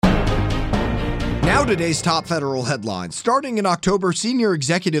Now today's top federal headlines. Starting in October, senior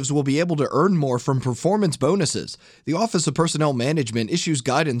executives will be able to earn more from performance bonuses. The Office of Personnel Management issues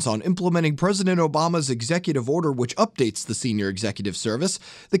guidance on implementing President Obama's executive order, which updates the senior executive service.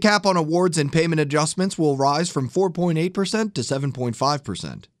 The cap on awards and payment adjustments will rise from 4.8% to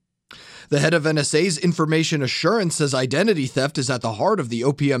 7.5%. The head of NSA's Information Assurance says identity theft is at the heart of the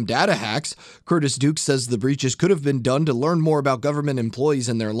OPM data hacks. Curtis Dukes says the breaches could have been done to learn more about government employees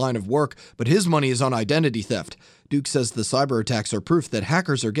and their line of work, but his money is on identity theft. Dukes says the cyber attacks are proof that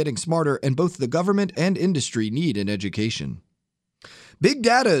hackers are getting smarter and both the government and industry need an education. Big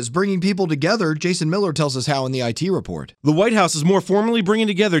data is bringing people together. Jason Miller tells us how in the IT report. The White House is more formally bringing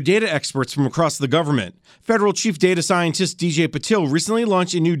together data experts from across the government. Federal Chief Data Scientist DJ Patil recently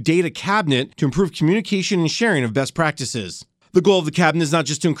launched a new data cabinet to improve communication and sharing of best practices. The goal of the cabinet is not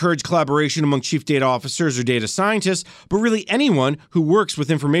just to encourage collaboration among chief data officers or data scientists, but really anyone who works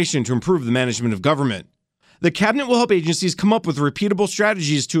with information to improve the management of government. The cabinet will help agencies come up with repeatable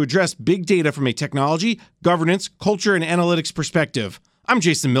strategies to address big data from a technology, governance, culture, and analytics perspective. I'm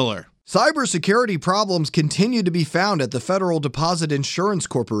Jason Miller. Cybersecurity problems continue to be found at the Federal Deposit Insurance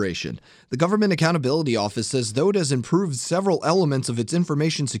Corporation. The Government Accountability Office says though it has improved several elements of its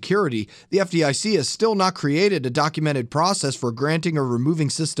information security, the FDIC has still not created a documented process for granting or removing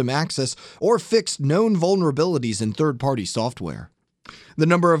system access or fixed known vulnerabilities in third-party software. The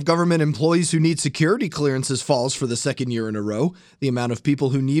number of government employees who need security clearances falls for the second year in a row. The amount of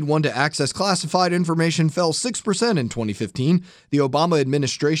people who need one to access classified information fell 6% in 2015. The Obama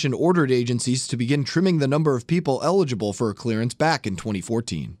administration ordered agencies to begin trimming the number of people eligible for a clearance back in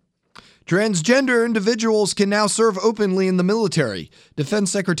 2014. Transgender individuals can now serve openly in the military.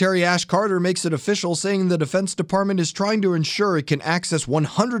 Defense Secretary Ash Carter makes it official, saying the Defense Department is trying to ensure it can access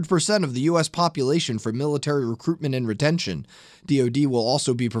 100% of the U.S. population for military recruitment and retention. DoD will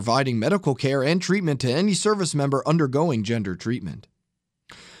also be providing medical care and treatment to any service member undergoing gender treatment.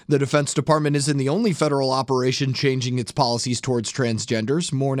 The Defense Department isn't the only federal operation changing its policies towards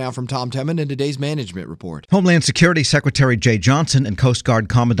transgenders. More now from Tom Temin in today's management report. Homeland Security Secretary Jay Johnson and Coast Guard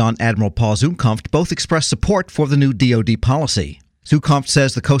Commandant Admiral Paul Zukunft both expressed support for the new DoD policy. Zukunft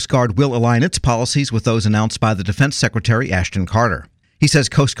says the Coast Guard will align its policies with those announced by the Defense Secretary Ashton Carter. He says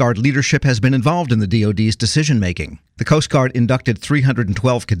Coast Guard leadership has been involved in the DoD's decision-making. The Coast Guard inducted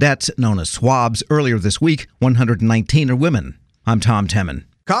 312 cadets, known as SWABs, earlier this week. 119 are women. I'm Tom Temin.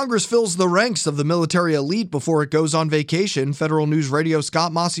 Congress fills the ranks of the military elite before it goes on vacation. Federal News Radio's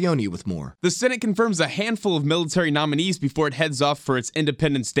Scott Maucione with more. The Senate confirms a handful of military nominees before it heads off for its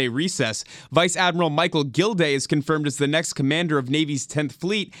Independence Day recess. Vice Admiral Michael Gilday is confirmed as the next commander of Navy's 10th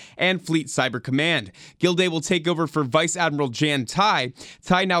Fleet and Fleet Cyber Command. Gilday will take over for Vice Admiral Jan Tighe.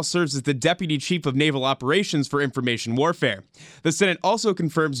 Tighe now serves as the Deputy Chief of Naval Operations for Information Warfare. The Senate also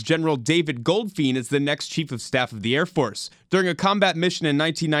confirms General David Goldfein as the next Chief of Staff of the Air Force. During a combat mission in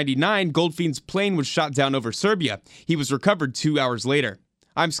 1999, Goldfein's plane was shot down over Serbia. He was recovered 2 hours later.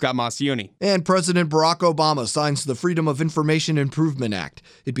 I'm Scott Maucione. And President Barack Obama signs the Freedom of Information Improvement Act.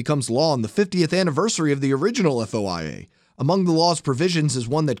 It becomes law on the 50th anniversary of the original FOIA. Among the law's provisions is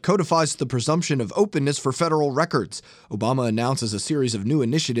one that codifies the presumption of openness for federal records. Obama announces a series of new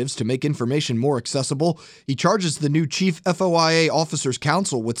initiatives to make information more accessible. He charges the new Chief FOIA Officers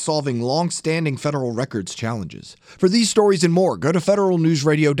Council with solving long-standing federal records challenges. For these stories and more, go to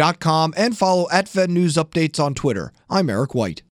federalnewsradio.com and follow @FedNewsUpdates on Twitter. I'm Eric White.